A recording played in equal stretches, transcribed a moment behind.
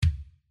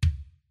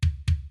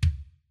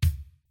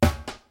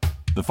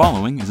The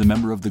following is a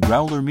member of the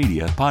Growler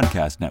Media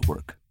Podcast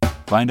Network.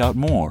 Find out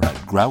more at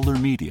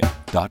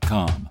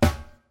growlermedia.com.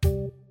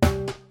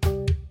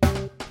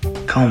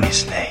 Call me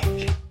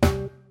Snake.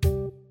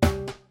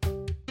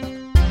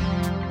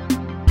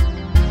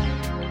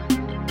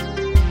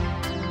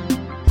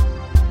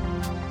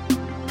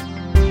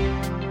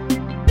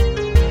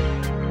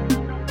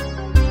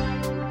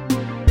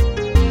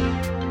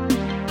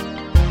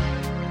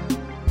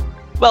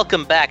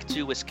 Welcome back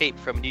to Escape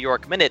from New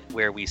York Minute,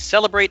 where we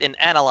celebrate and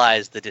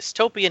analyze the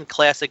dystopian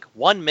classic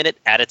 1 minute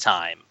at a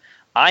time.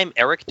 I'm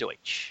Eric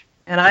Deutsch.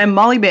 And I'm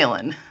Molly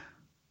Balin.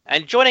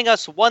 And joining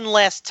us one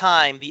last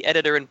time, the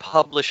editor and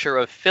publisher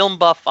of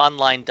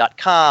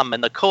FilmBuffOnline.com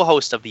and the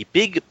co-host of the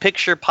Big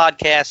Picture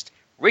podcast,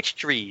 Rich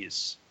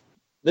Dries.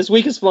 This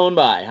week has flown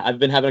by. I've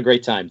been having a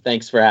great time.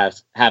 Thanks for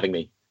having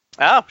me.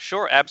 Oh,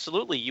 sure,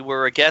 absolutely. You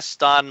were a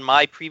guest on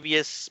my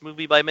previous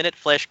Movie by Minute,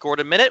 Flash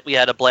Gordon Minute. We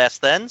had a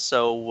blast then,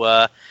 so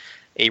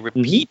a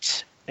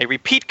repeat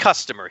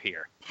customer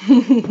here.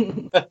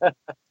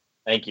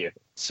 Thank you.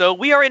 So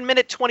we are in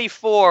minute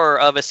 24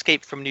 of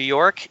Escape from New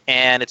York,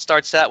 and it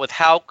starts out with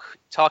Houck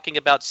talking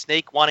about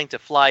Snake wanting to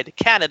fly to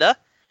Canada,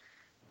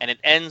 and it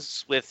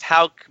ends with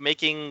Houck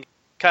making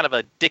kind of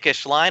a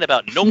dickish line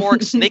about no more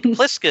Snake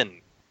Plissken.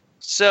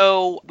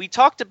 So we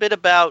talked a bit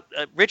about,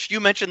 Rich, you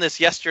mentioned this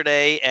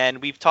yesterday,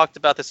 and we've talked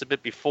about this a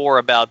bit before,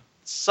 about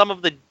some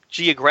of the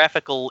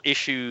geographical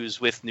issues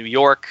with New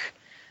York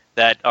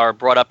that are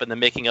brought up in the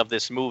making of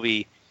this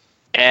movie.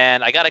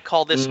 And I got to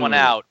call this one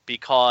out,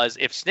 because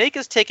if Snake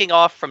is taking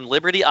off from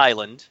Liberty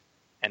Island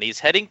and he's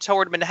heading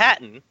toward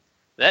Manhattan,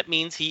 that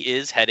means he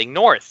is heading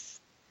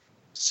north.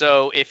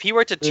 So if he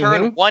were to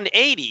turn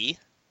 180,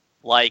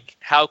 like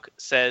Houck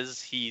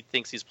says he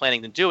thinks he's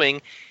planning on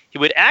doing, he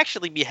would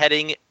actually be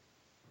heading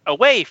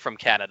away from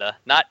Canada,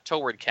 not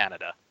toward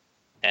Canada.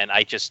 And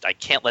I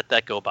can't let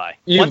that go by.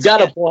 You've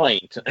got a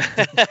point.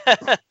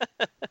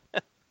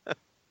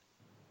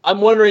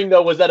 I'm wondering,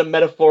 though, was that a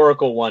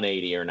metaphorical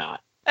 180 or not?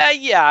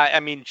 Yeah,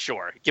 I mean,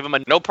 sure. Give him a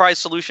no-prize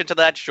solution to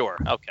that? Sure.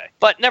 Okay.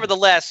 But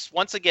nevertheless,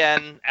 once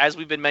again, as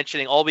we've been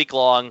mentioning all week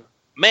long,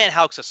 man,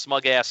 Houck's a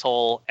smug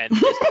asshole. And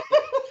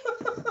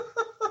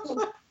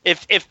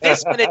if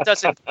this minute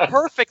doesn't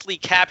perfectly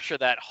capture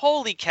that,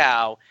 holy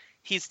cow,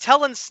 he's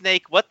telling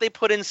Snake what they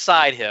put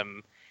inside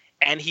him,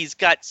 and he's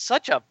got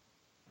such a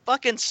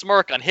fucking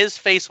smirk on his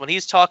face when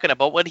he's talking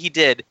about what he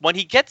did. When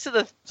he gets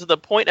to the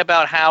point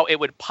about how it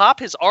would pop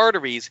his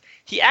arteries,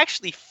 he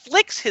actually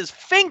flicks his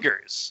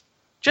fingers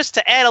just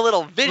to add a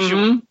little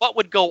visual of what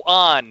would go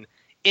on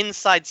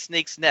inside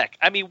Snake's neck.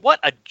 I mean, what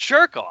a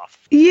jerk-off.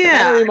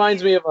 Yeah. That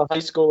reminds me of a high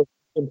school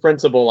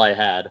principal I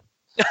had.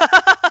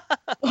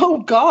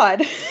 Oh,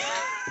 God.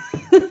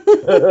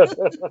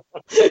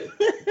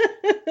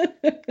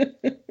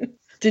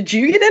 Did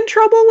you get in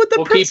trouble with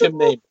the principal? Keep him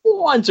named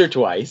once or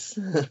twice.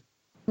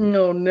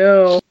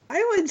 No.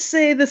 I would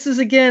say this is,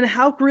 again,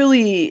 Houck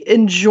really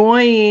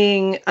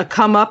enjoying a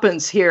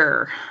comeuppance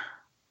here,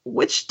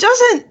 which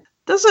doesn't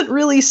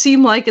really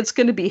seem like it's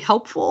going to be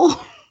helpful.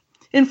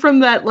 And from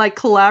that, like,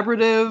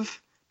 collaborative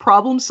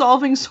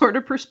problem-solving sort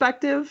of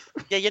perspective.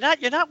 Yeah,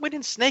 you're not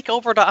winning Snake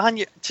over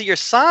to your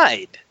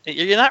side.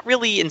 You're not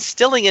really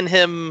instilling in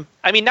him.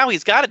 I mean, now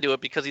he's got to do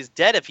it because he's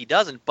dead if he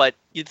doesn't. But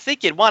you'd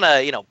think you'd want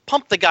to,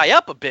 pump the guy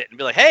up a bit and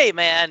be like, "Hey,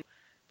 man,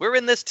 we're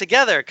in this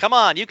together. Come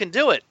on, you can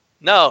do it."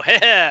 No,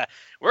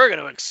 we're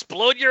gonna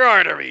explode your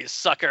arteries,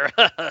 sucker.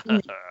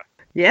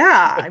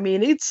 Yeah, I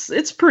mean,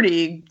 it's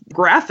pretty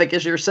graphic,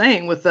 as you're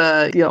saying, with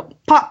the,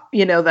 pop,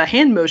 the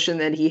hand motion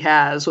that he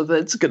has with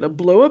it's going to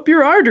blow up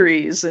your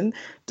arteries and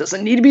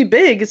doesn't need to be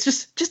big. It's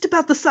just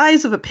about the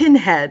size of a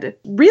pinhead.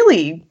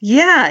 Really,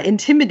 yeah,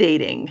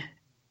 intimidating.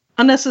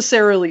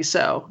 Unnecessarily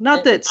so.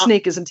 Not that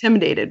Snake is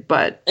intimidated,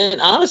 but... And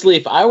honestly,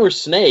 if I were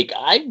Snake,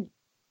 I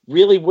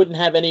really wouldn't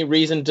have any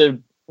reason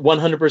to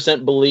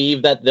 100%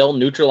 believe that they'll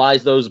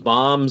neutralize those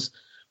bombs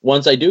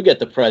once I do get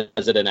the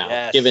president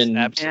out, given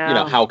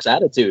Houck's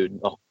attitude,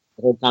 the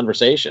whole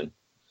conversation.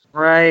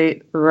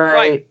 Right.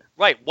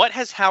 What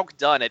has Houck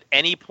done at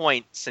any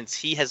point since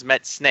he has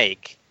met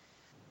Snake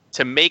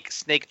to make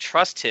Snake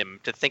trust him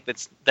to think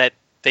that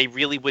they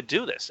really would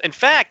do this? In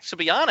fact, to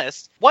be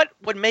honest, what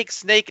would make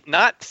Snake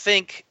not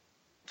think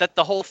that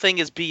the whole thing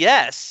is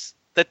BS,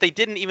 that they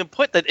didn't even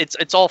put that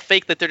it's all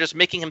fake, that they're just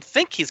making him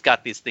think he's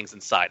got these things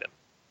inside him?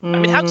 I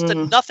mean, Houck's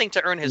done nothing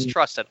to earn his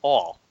trust at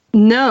all.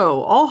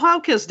 No, all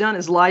Houck has done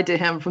is lied to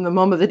him from the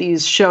moment that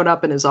he's showed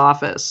up in his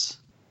office.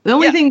 The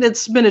only thing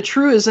that's been a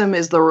truism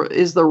is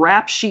the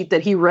rap sheet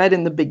that he read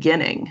in the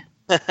beginning.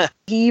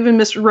 He even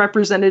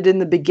misrepresented in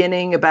the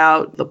beginning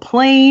about the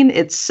plane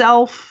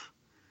itself,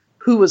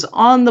 who was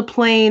on the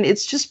plane.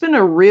 It's just been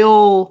a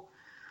real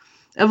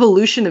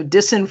evolution of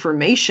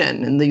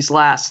disinformation in these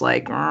last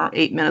 8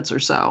 minutes or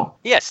so.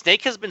 Yeah,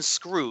 Snake has been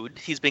screwed.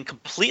 He's been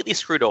completely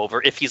screwed over.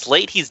 If he's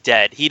late, he's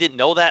dead. He didn't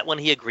know that when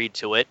he agreed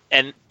to it,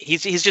 and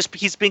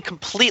he's been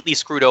completely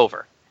screwed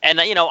over. And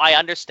I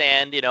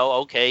understand.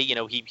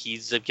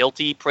 He's a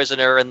guilty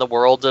prisoner in the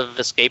world of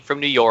Escape from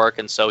New York,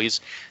 and so he's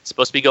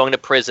supposed to be going to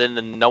prison,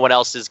 and no one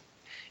else is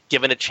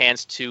given a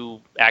chance to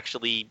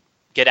actually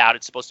get out.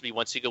 It's supposed to be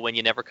once you go in,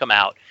 you never come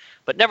out.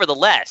 But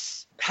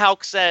nevertheless,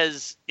 Houck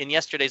says in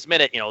yesterday's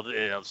minute,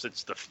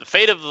 it's the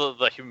fate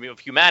of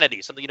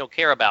humanity, something you don't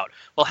care about.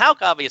 Well,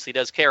 Houck obviously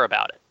does care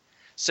about it.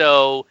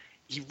 So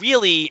he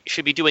really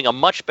should be doing a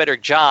much better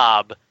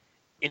job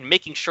in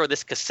making sure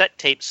this cassette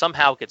tape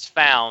somehow gets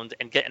found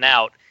and getting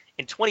out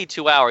in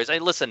 22 hours.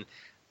 Listen,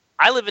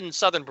 I live in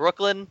southern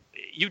Brooklyn.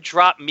 You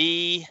drop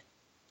me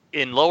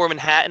in lower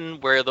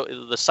Manhattan, where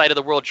the site of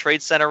the World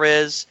Trade Center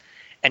is,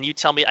 and you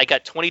tell me I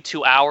got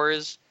 22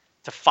 hours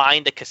to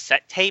find a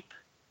cassette tape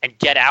and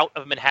get out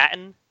of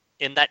Manhattan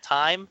in that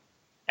time,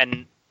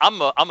 and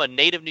I'm a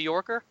native New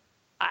Yorker,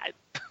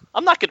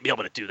 I'm not going to be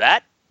able to do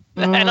that.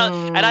 And I'm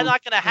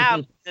not going to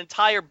have the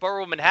entire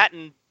borough of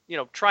Manhattan,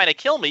 trying to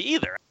kill me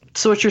either.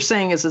 So what you're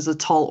saying is a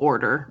tall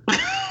order.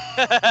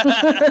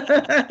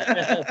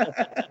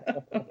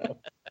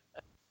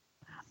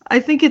 I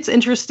think it's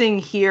interesting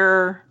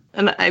here,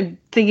 and I'm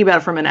thinking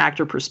about it from an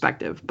actor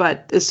perspective,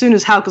 but as soon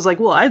as Houck is like,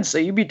 well, I'd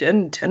say you'd be dead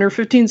in 10 or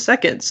 15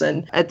 seconds.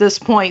 And at this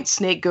point,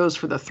 Snake goes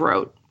for the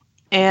throat.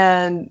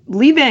 And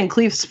Lee Van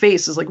Cleef's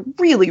face is like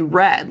really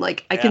red.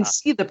 Like I can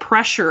see the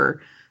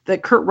pressure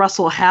that Kurt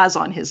Russell has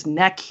on his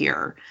neck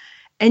here.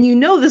 And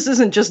this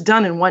isn't just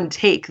done in one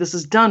take. This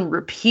is done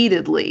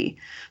repeatedly.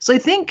 So I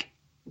think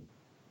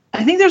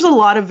there's a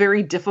lot of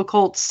very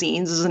difficult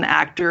scenes as an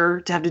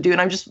actor to have to do. And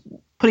I'm just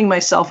putting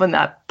myself in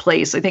that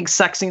place. I think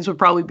sex scenes would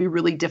probably be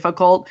really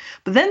difficult.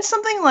 But then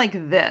something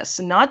like this,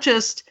 not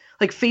just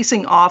like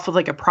facing off with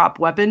like a prop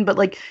weapon, but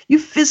like you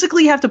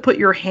physically have to put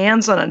your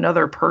hands on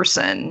another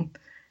person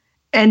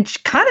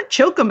and kind of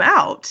choke them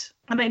out.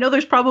 And I know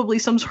there's probably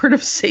some sort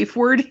of safe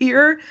word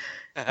here,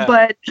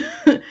 but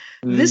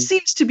this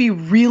seems to be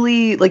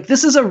really, like,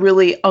 this is a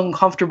really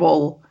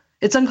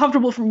it's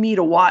uncomfortable for me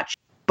to watch,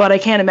 but I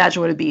can't imagine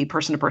what it'd be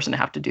person to person to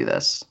have to do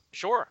this.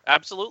 Sure,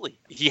 absolutely.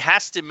 He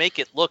has to make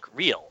it look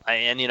real.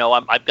 And,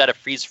 I've got a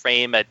freeze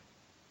frame at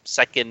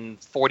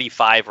second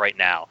 45 right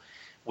now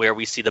where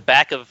we see the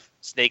back of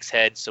Snake's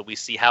head, so we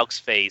see Houck's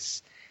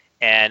face,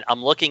 and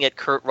I'm looking at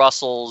Kurt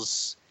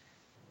Russell's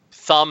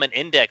thumb and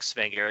index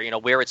finger,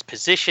 where it's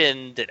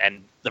positioned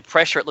and the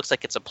pressure it looks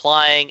like it's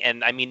applying.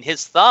 And I mean,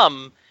 his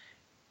thumb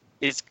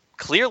is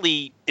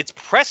clearly, it's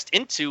pressed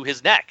into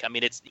his neck. I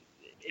mean, it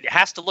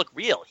has to look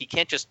real. He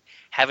can't just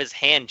have his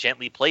hand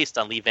gently placed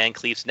on Lee Van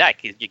Cleef's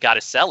neck. You got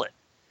to sell it.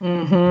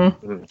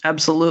 Mm-hmm.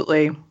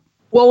 Absolutely.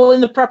 Well,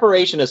 in the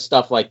preparation of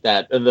stuff like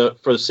that,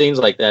 for scenes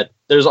like that,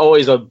 there's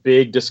always a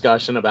big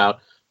discussion about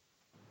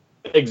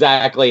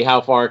exactly how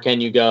far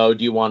can you go?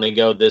 Do you want to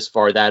go this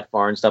far, that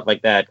far, and stuff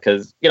like that?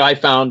 Because, I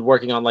found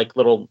working on like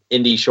little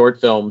indie short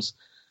films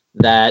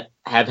that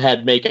have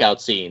had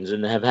makeout scenes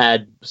and have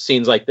had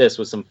scenes like this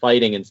with some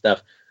fighting and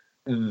stuff.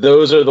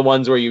 Those are the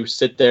ones where you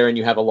sit there and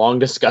you have a long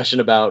discussion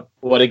about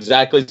what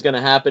exactly is going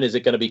to happen. Is it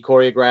going to be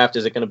choreographed?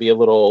 Is it going to be a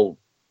little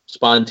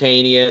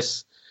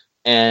spontaneous?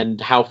 And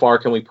how far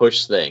can we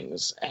push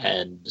things?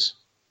 And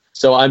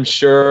so I'm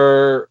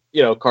sure,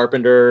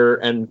 Carpenter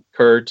and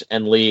Kurt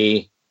and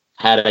Lee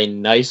had a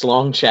nice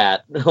long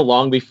chat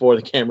long before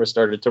the camera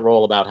started to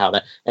roll about how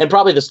that, and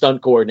probably the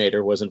stunt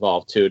coordinator was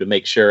involved too, to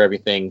make sure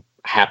everything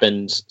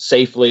happened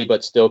safely,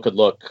 but still could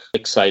look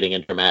exciting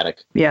and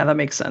dramatic. Yeah, that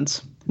makes sense.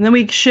 And then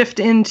we shift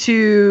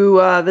into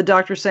the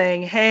doctor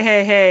saying,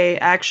 hey,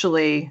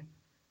 actually,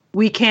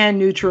 we can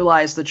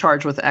neutralize the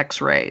charge with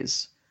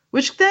X-rays,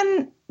 which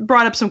then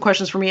brought up some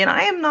questions for me. And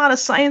I am not a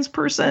science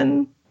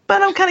person,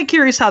 but I'm kind of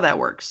curious how that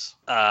works.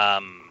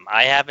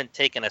 I haven't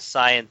taken a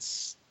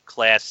science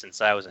class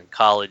since I was in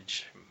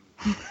college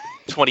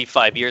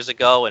 25 years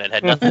ago, and it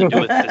had nothing to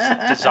do with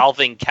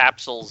dissolving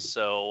capsules,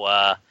 so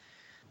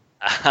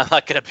I'm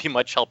not going to be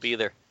much help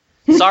either.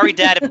 Sorry,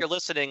 Dad, if you're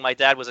listening. My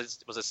dad was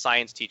a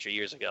science teacher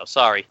years ago.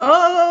 Sorry.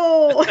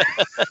 Oh!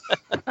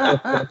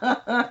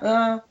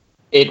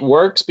 It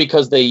works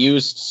because they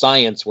used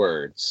science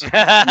words.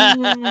 Well,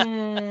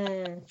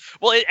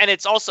 and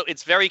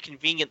it's very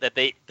convenient that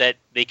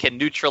they can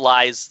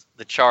neutralize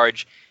the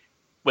charge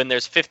when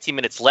there's 15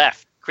 minutes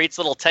left. Creates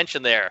a little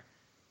tension there.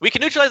 We can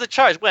neutralize the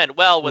charge when?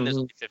 Well, when there's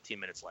only 15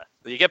 minutes left.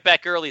 You get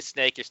back early,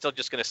 Snake, you're still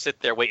just going to sit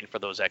there waiting for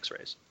those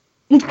X-rays.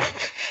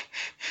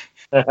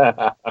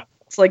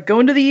 It's like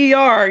going to the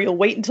ER. You'll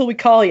wait until we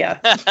call you.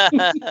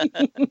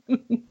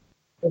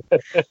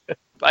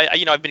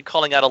 I've been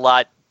calling out a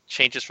lot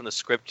changes from the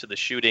script to the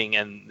shooting,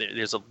 and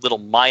there's a little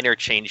minor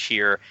change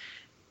here.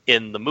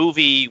 In the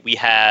movie, we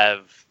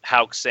have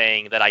Houck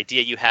saying that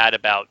idea you had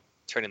about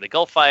turning the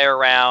Gulf fire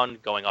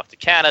around, going off to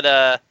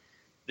Canada.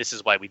 This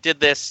is why we did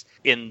this.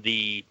 In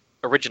the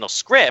original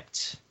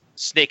script,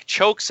 Snake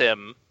chokes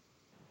him,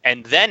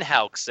 and then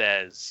Houck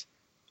says,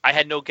 I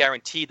had no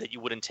guarantee that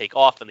you wouldn't take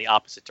off in the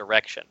opposite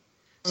direction.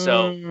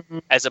 So,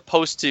 as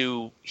opposed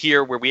to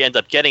here where we end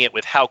up getting it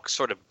with Houck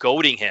sort of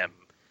goading him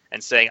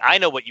and saying, I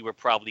know what you were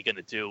probably going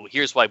to do.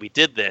 Here's why we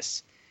did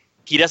this.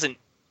 He doesn't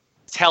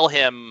tell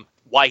him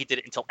why he did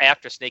it until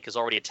after Snake has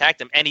already attacked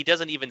him. And he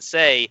doesn't even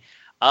say,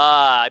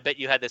 I bet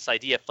you had this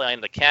idea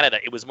flying to Canada.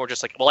 It was more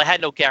just like, well, I had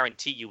no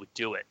guarantee you would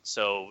do it.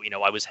 So,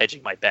 I was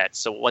hedging my bets.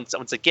 So once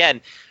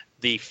again,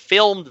 the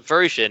filmed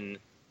version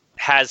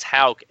has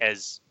Houck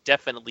as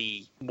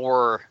definitely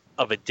more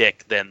of a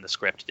dick than the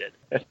script did.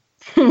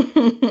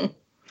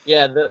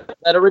 Yeah,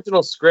 that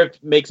original script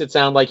makes it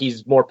sound like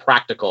he's more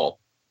practical.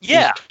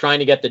 Yeah. He's trying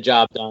to get the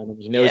job done.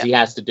 He knows he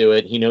has to do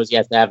it. He knows he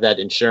has to have that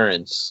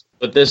insurance.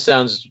 But this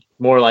sounds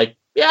more like,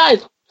 yeah,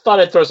 I thought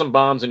I'd throw some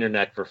bombs in your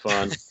neck for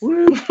fun.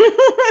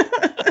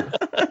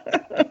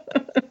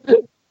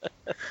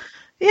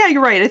 Yeah,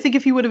 you're right. I think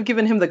if you would have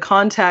given him the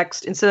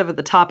context instead of at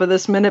the top of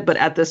this minute, but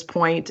at this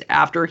point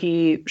after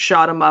he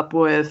shot him up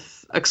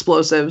with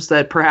explosives,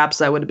 that perhaps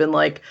that would have been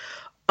like,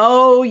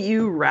 oh,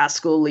 you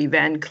rascal Lee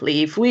Van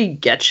Cleef, we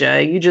get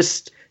you.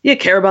 You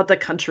care about the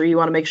country. You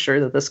want to make sure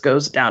that this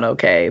goes down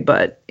okay.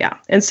 But yeah,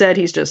 instead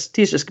he's just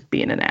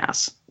being an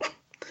ass.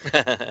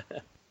 So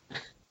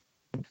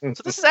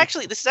this is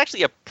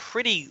actually a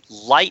pretty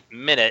light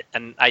minute,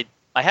 and I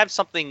have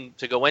something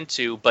to go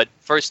into, but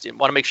first I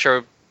want to make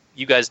sure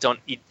you guys don't,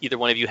 either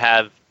one of you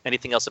have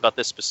anything else about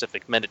this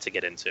specific minute to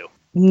get into.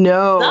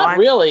 No. Not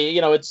really.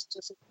 It's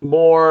just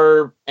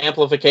more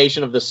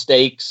amplification of the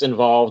stakes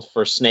involved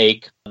for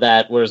Snake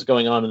that was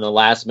going on in the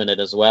last minute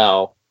as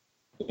well,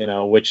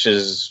 which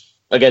is,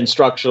 again,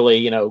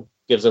 structurally,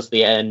 gives us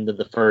the end of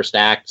the first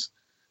act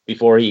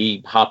before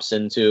he hops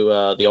into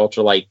the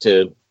ultralight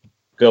to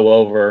go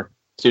over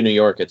to New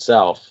York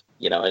itself.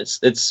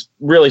 It's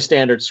really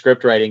standard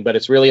script writing, but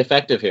it's really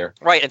effective here.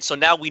 Right, and so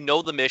now we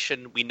know the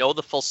mission, we know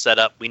the full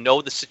setup, we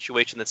know the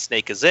situation that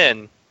Snake is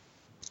in,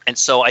 and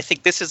so I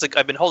think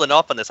I've been holding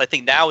off on this. I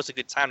think now is a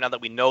good time, now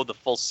that we know the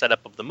full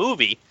setup of the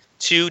movie,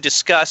 to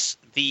discuss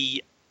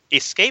the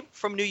Escape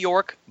from New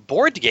York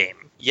board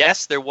game.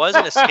 Yes, there was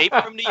an Escape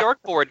from New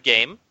York board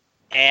game,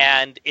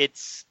 and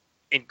it's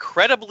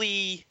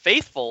incredibly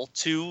faithful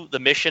to the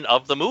mission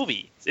of the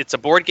movie. It's a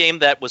board game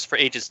that was for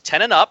ages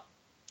 10 and up,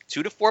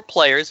 2 to 4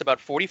 players, about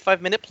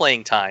 45-minute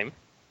playing time.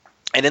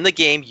 And in the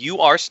game, you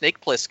are Snake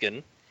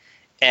Plissken.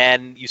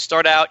 And you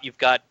start out, you've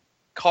got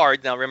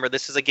cards. Now, remember,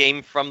 this is a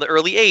game from the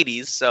early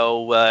 80s,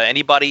 so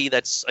anybody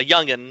that's a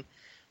youngin',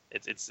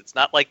 it's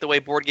not like the way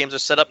board games are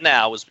set up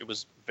now. It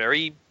was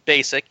very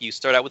basic. You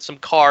start out with some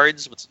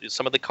cards.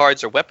 Some of the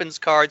cards are weapons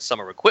cards, some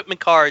are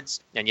equipment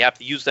cards, and you have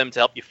to use them to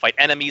help you fight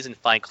enemies and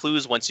find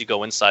clues once you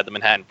go inside the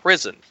Manhattan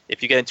prison.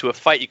 If you get into a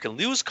fight, you can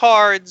lose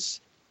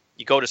cards.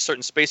 You go to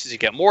certain spaces, you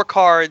get more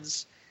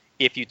cards.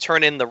 If you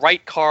turn in the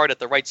right card at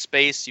the right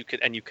space, you could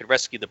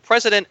rescue the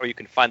president, or you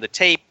can find the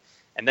tape,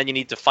 and then you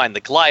need to find the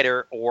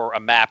glider or a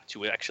map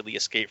to actually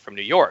escape from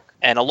New York.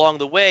 And along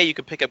the way, you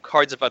can pick up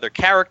cards of other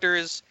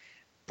characters.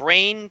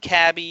 Brain,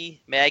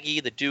 Cabby, Maggie,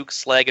 the Duke,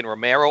 Slag, and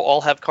Romero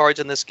all have cards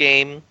in this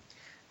game.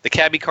 The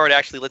Cabby card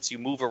actually lets you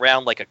move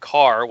around like a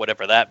car,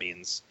 whatever that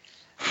means.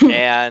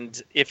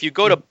 And if you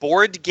go to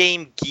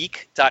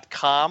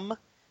BoardGameGeek.com,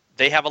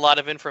 they have a lot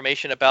of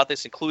information about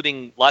this,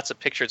 including lots of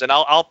pictures. And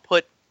I'll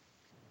put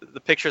the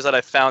pictures that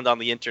I found on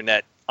the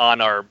internet on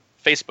our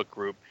Facebook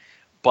group.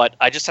 But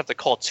I just have to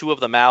call 2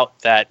 of them out.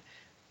 That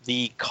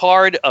the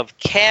card of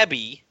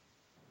Cabby,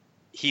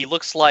 he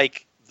looks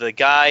like the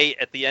guy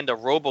at the end of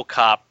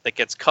RoboCop that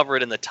gets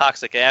covered in the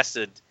toxic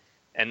acid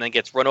and then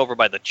gets run over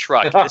by the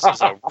truck. This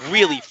is a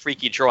really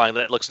freaky drawing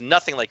that looks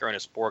nothing like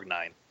Ernest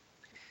Borgnine.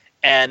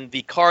 And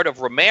the card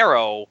of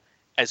Romero,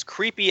 as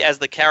creepy as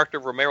the character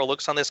Romero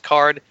looks on this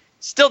card,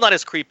 still not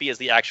as creepy as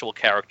the actual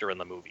character in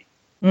the movie.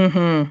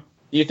 Mm-hmm.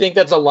 Do you think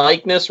that's a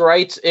likeness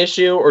rights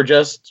issue or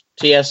just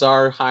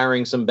TSR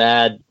hiring some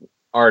bad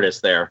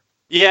artists there?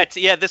 Yeah,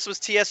 this was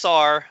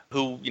TSR,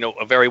 who,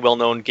 a very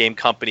well-known game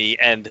company,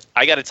 and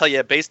I got to tell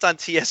you, based on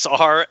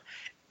TSR,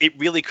 it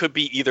really could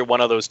be either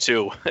one of those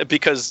two,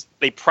 because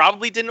they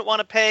probably didn't want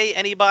to pay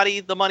anybody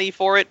the money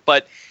for it,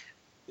 but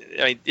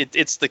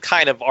it's the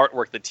kind of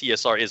artwork that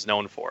TSR is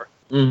known for.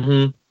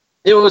 Mm-hmm.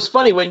 It was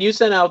funny, when you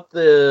sent out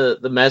the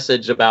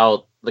message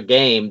about the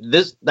game,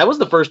 that was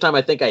the first time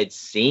I think I had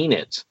seen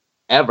it,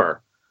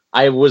 ever.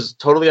 I was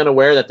totally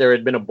unaware that there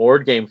had been a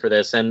board game for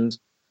this, and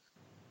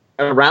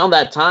around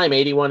that time,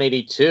 81,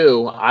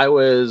 82, I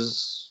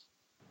was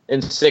in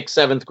 6th,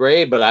 7th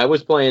grade, but I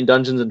was playing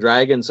Dungeons &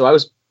 Dragons, so I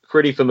was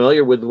pretty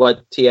familiar with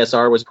what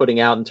TSR was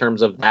putting out in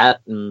terms of that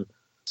and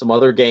some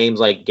other games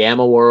like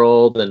Gamma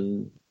World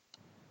and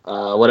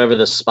whatever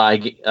the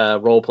spy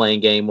role-playing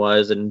game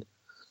was, and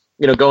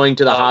going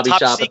to the hobby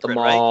shop Secret, at the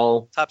mall.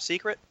 Right? Top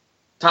Secret?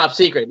 Top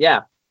Secret,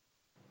 yeah.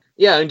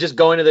 Yeah, and just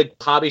going to the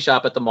hobby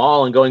shop at the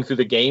mall and going through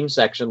the game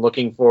section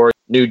looking for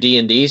new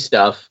D&D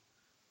stuff.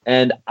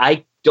 And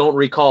I don't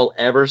recall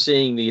ever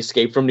seeing the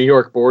Escape from New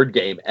York board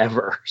game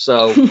ever.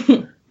 So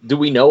do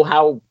we know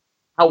how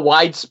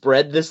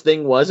widespread this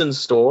thing was in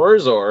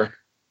stores, or?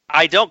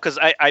 I don't, because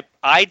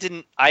I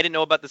didn't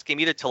know about this game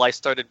either till I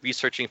started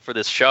researching for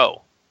this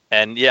show.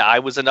 And yeah, I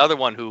was another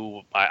one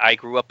who I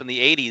grew up in the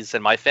 80s,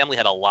 and my family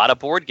had a lot of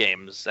board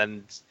games,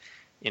 and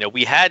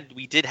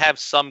we did have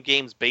some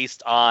games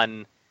based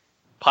on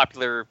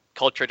popular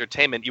culture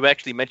entertainment. You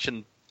actually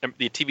mentioned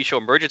the TV show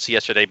Emergency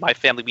yesterday. My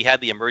family, we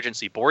had the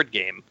Emergency board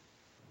game,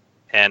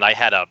 and I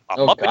had a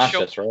Muppet Show.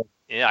 That's right.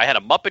 Yeah, I had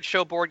a Muppet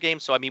Show board game.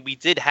 So I mean, we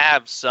did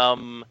have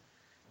some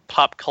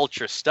pop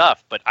culture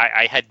stuff, but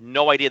I had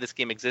no idea this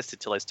game existed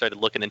till I started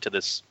looking into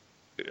this,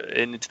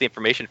 into the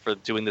information for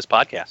doing this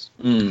podcast.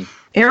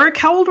 Eric,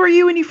 how old were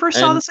you when you first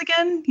saw this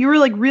again? You were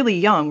like really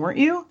young, weren't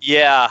you?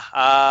 Yeah,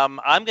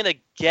 I'm gonna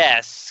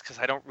guess because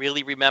I don't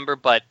really remember,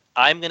 but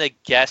I'm gonna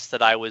guess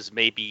that I was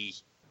maybe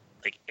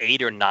like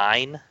 8 or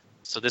 9.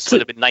 So this would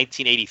have been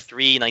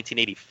 1983,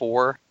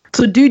 1984.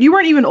 So, dude, you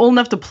weren't even old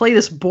enough to play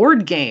this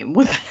board game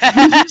when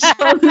you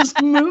saw this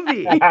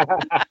movie.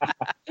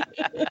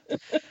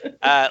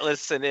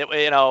 Listen,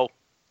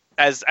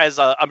 as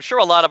I'm sure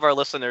a lot of our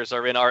listeners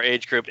are in our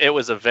age group, it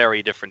was a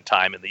very different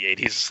time in the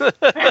 80s.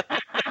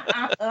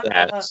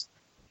 Yes.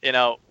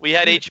 We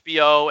had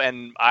HBO,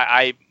 and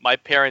my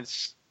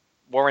parents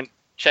weren't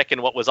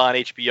checking what was on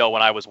HBO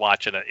when I was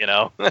watching it.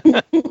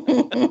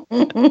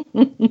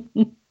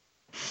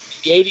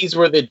 The 80s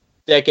were the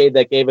decade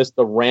that gave us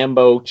the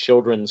Rambo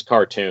children's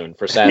cartoon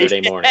for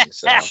Saturday mornings.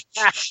 So.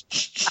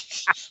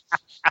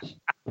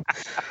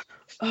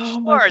 Oh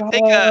my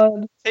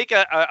God. Take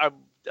a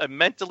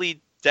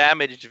mentally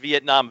damaged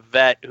Vietnam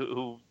vet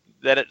who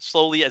that it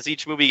slowly, as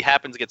each movie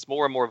happens, gets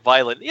more and more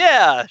violent.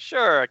 Yeah,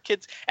 sure,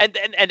 kids and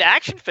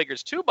action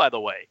figures too. By the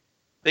way,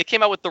 they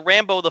came out with the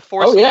Rambo the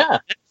Force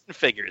action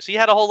figures. He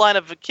had a whole line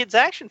of kids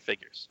action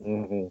figures.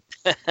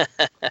 Mm-hmm.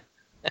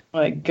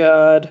 My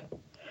God.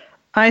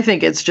 I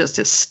think it's just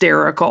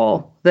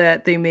hysterical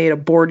that they made a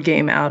board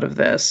game out of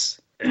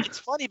this. It's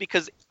funny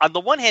because on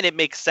the one hand, it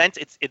makes sense.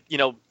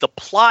 The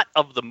plot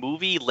of the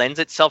movie lends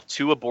itself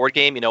to a board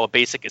game, a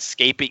basic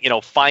escaping,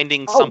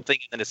 finding something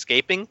and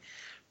escaping.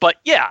 But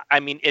yeah, I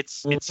mean,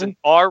 it's an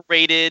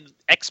R-rated,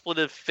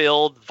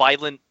 expletive-filled,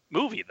 violent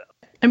movie,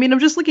 though. I mean, I'm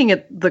just looking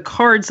at the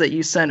cards that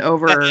you sent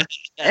over,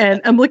 and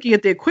I'm looking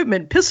at the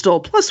equipment: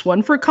 pistol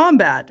 +1 for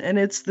combat, and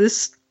it's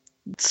this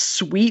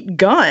sweet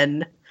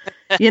gun.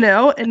 And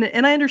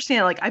I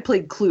understand, like, I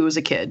played Clue as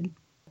a kid,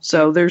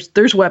 so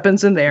there's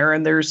weapons in there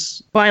and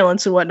there's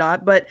violence and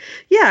whatnot, but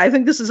yeah, I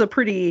think this is a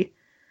pretty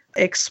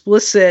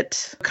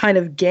explicit kind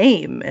of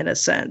game in a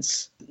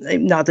sense.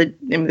 Not that,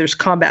 there's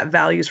combat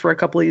values for a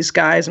couple of these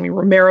guys. I mean,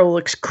 Romero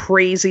looks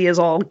crazy as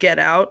all get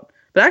out,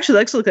 but actually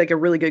that looks like a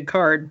really good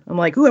card. I'm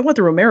like, ooh, I want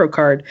the Romero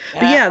card.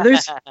 But yeah,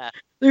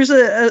 there's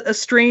a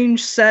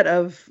strange set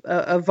of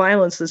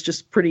violence that's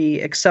just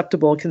pretty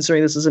acceptable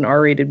considering this is an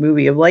R-rated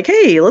movie of like,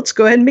 hey, let's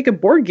go ahead and make a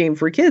board game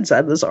for kids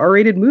out of this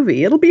R-rated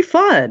movie. It'll be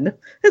fun.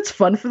 It's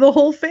fun for the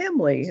whole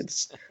family.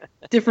 It's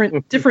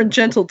different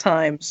gentle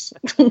times.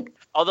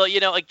 Although,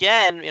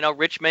 again,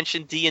 Rich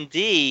mentioned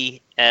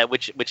D&D,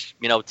 which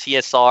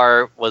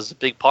TSR was a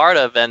big part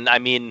of. And I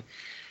mean,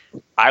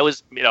 I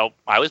was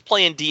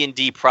playing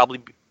D&D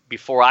probably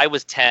before I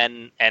was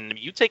 10. And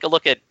you take a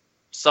look at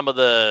some of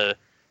the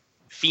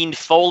Fiend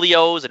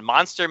folios and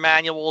monster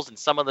manuals and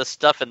some of the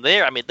stuff in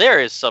there. I mean,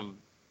 there's some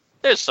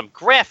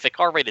graphic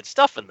R-rated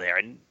stuff in there,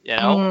 and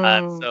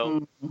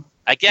so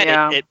again,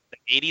 the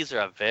 80s are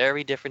a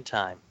very different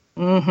time.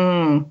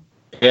 Mm-hmm.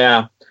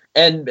 Yeah,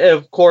 and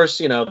of course,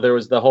 there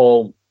was the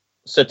whole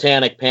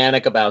satanic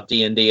panic about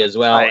D&D as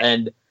well, right.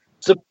 And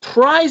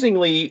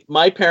surprisingly,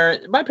 my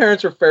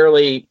parents were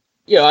fairly,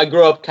 I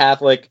grew up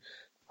Catholic.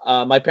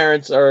 My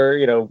parents are,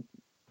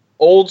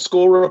 old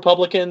school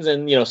Republicans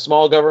and,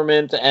 small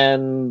government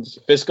and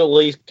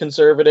fiscally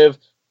conservative,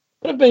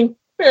 but have been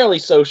fairly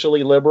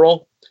socially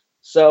liberal.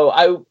 So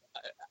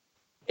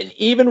and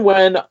even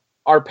when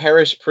our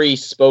parish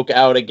priest spoke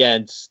out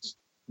against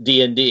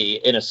D&D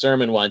in a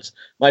sermon once,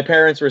 my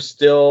parents were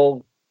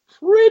still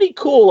pretty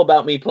cool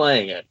about me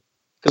playing it.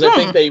 Because I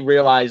think they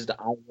realized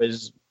I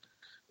was,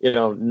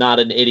 not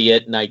an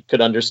idiot and I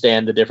could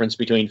understand the difference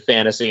between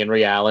fantasy and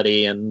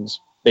reality, and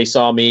they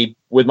saw me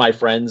with my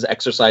friends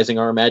exercising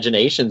our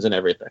imaginations and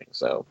everything.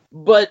 So,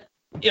 but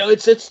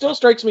it still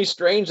strikes me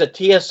strange that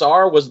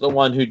TSR was the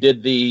one who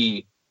did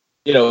the,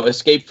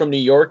 Escape from New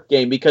York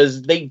game,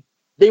 because they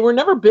were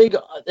never big,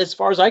 as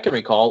far as I can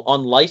recall,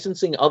 on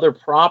licensing other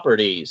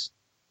properties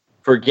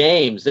for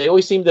games. They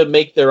always seem to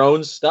make their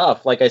own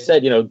stuff. Like I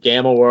said,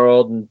 Gamma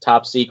World and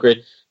Top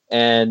Secret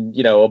and,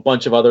 a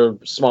bunch of other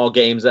small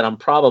games that I'm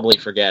probably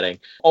forgetting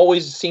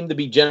always seem to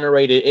be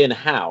generated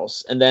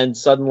in-house. And then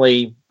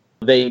suddenly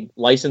they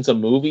license a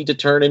movie to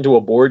turn into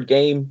a board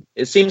game.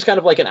 It seems kind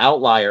of like an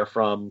outlier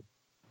from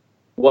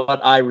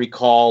what I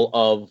recall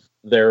of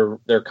their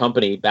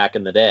company back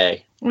in the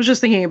day. I was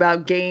just thinking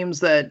about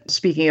games that,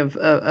 speaking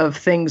of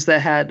things that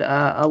had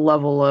a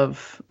level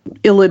of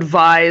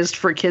ill-advised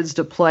for kids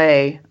to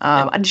play.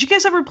 Did you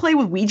guys ever play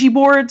with Ouija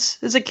boards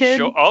as a kid?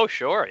 Sure. Oh,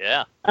 sure,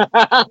 yeah.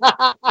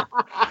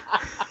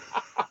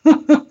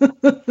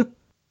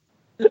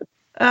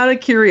 Out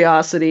of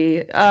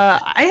curiosity,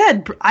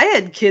 I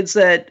had kids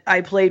that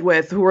I played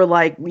with who were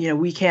like,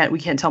 we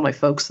can't tell my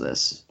folks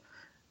this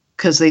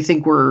because they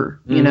think we're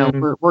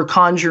we're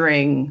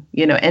conjuring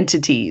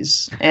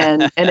entities,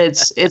 and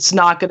it's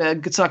not gonna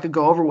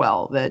go over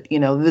well. That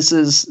this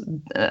is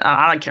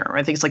I can't remember.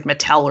 I think it's like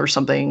Mattel or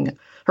something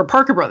or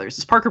Parker Brothers.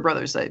 It's Parker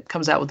Brothers that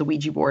comes out with the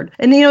Ouija board.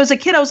 And, you know, as a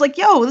kid, I was like,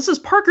 yo, this is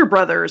Parker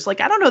Brothers.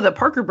 Like, I don't know that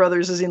Parker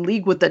Brothers is in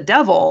league with the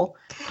devil.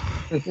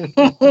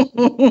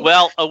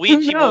 Well, a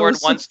Ouija board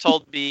once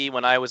told me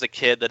when I was a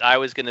kid that I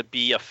was going to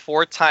be a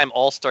 4-time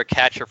All-Star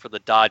catcher for the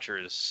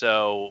Dodgers.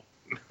 So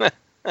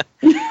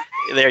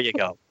there you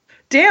go.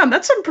 Damn,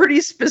 that's some pretty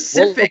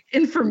specific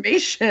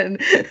information.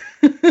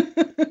 I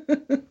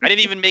didn't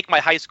even make my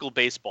high school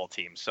baseball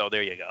team, so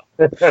there you go.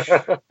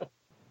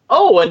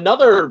 Oh,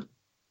 another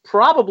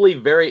probably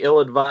very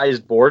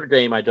ill-advised board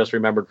game I just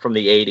remembered from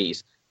the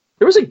 80s.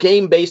 There was a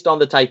game based on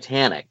the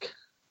Titanic.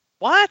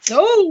 What?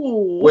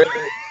 Oh!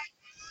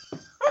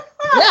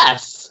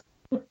 Yes!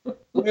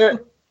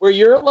 Where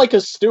you're like a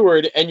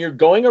steward and you're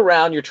going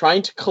around, you're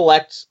trying to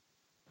collect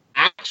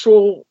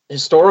actual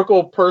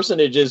historical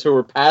personages who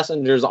were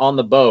passengers on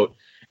the boat.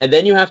 And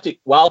then you have to,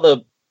 while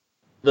the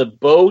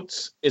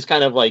boat is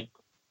kind of like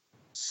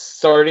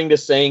starting to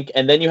sink,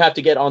 and then you have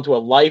to get onto a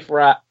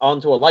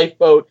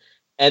lifeboat,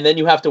 and then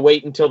you have to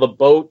wait until the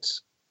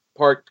boat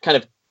part kind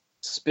of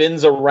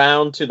spins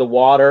around to the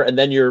water, and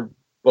then your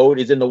boat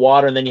is in the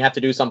water, and then you have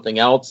to do something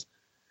else.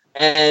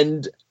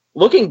 And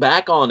looking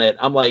back on it,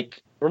 I'm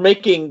like, we're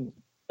making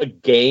a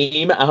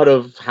game out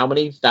of how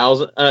many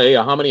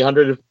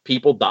hundred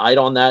people died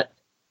on that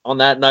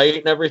night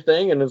and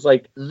everything, and it's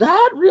like,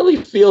 that really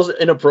feels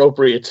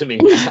inappropriate to me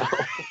now.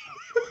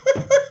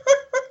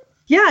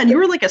 Yeah, and you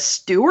were like a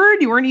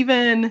steward. You weren't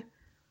even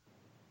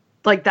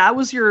like, that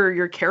was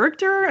your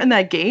character in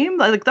that game.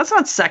 Like, that's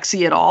not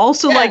sexy at all.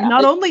 So like,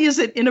 not only is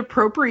it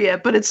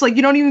inappropriate, but it's like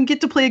you don't even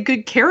get to play a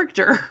good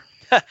character.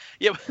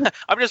 Yeah,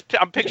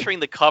 I'm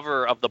picturing the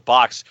cover of the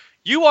box.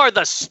 You are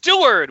the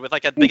steward with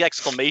like a big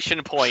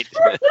exclamation point.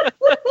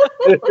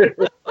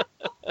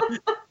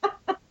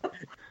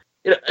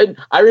 And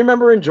I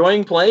remember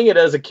enjoying playing it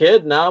as a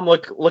kid. Now I'm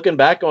looking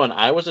back on,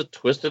 I was a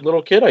twisted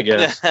little kid, I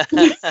guess.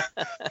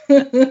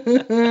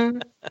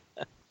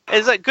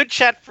 It's a good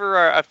chat for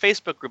our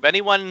Facebook group.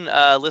 Anyone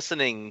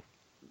listening,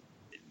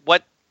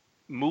 what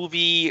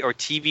movie or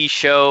TV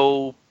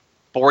show,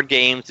 board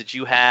games did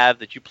you have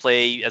that you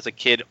play as a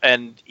kid?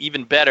 And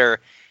even better,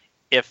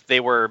 if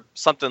they were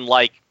something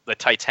like the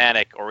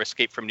Titanic or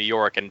Escape from New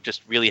York and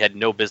just really had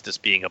no business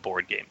being a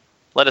board game.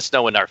 Let us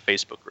know in our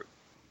Facebook group.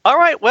 All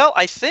right, well,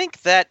 I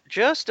think that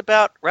just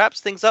about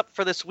wraps things up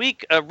for this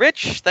week.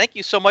 Rich, thank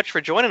you so much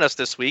for joining us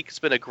this week. It's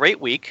been a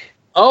great week.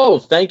 Oh,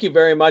 thank you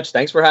very much.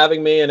 Thanks for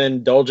having me and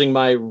indulging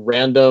my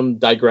random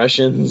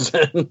digressions.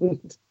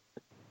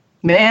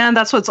 Man,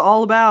 that's what it's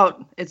all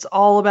about. It's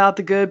all about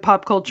the good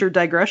pop culture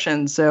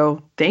digression.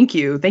 So thank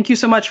you. Thank you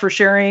so much for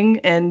sharing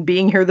and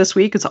being here this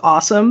week. It's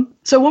awesome.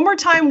 So one more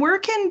time, where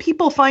can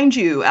people find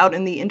you out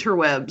in the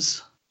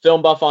interwebs?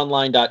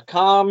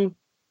 FilmBuffOnline.com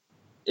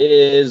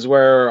is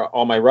where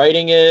all my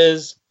writing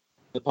is.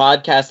 The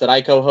podcast that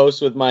I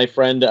co-host with my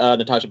friend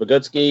Natasha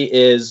Bogutsky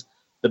is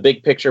the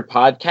Big Picture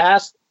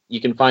Podcast.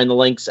 You can find the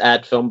links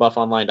at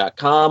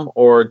FilmBuffOnline.com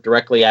or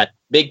directly at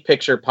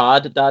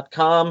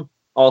BigPicturePod.com.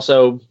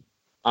 Also,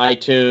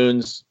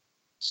 iTunes,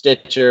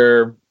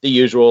 Stitcher, the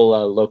usual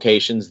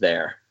locations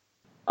there.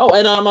 Oh,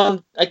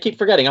 and I keep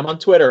forgetting, I'm on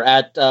Twitter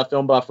at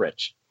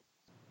FilmBuffRich.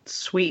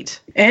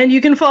 Sweet. And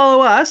you can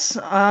follow us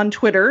on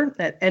Twitter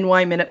at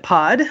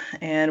NYMinutePod.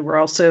 And we're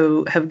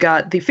also have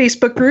got the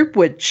Facebook group,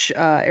 which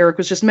Eric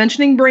was just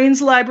mentioning,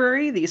 Brains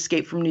Library, the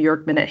Escape from New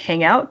York Minute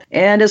Hangout.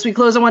 And as we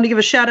close, I want to give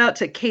a shout out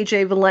to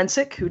KJ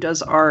Valencic, who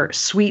does our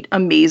sweet,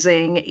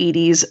 amazing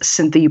 80s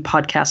synthy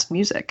podcast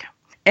music.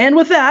 And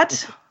with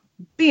that,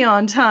 be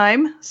on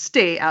time,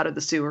 stay out of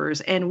the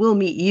sewers, and we'll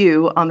meet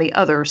you on the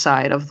other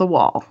side of the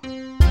wall.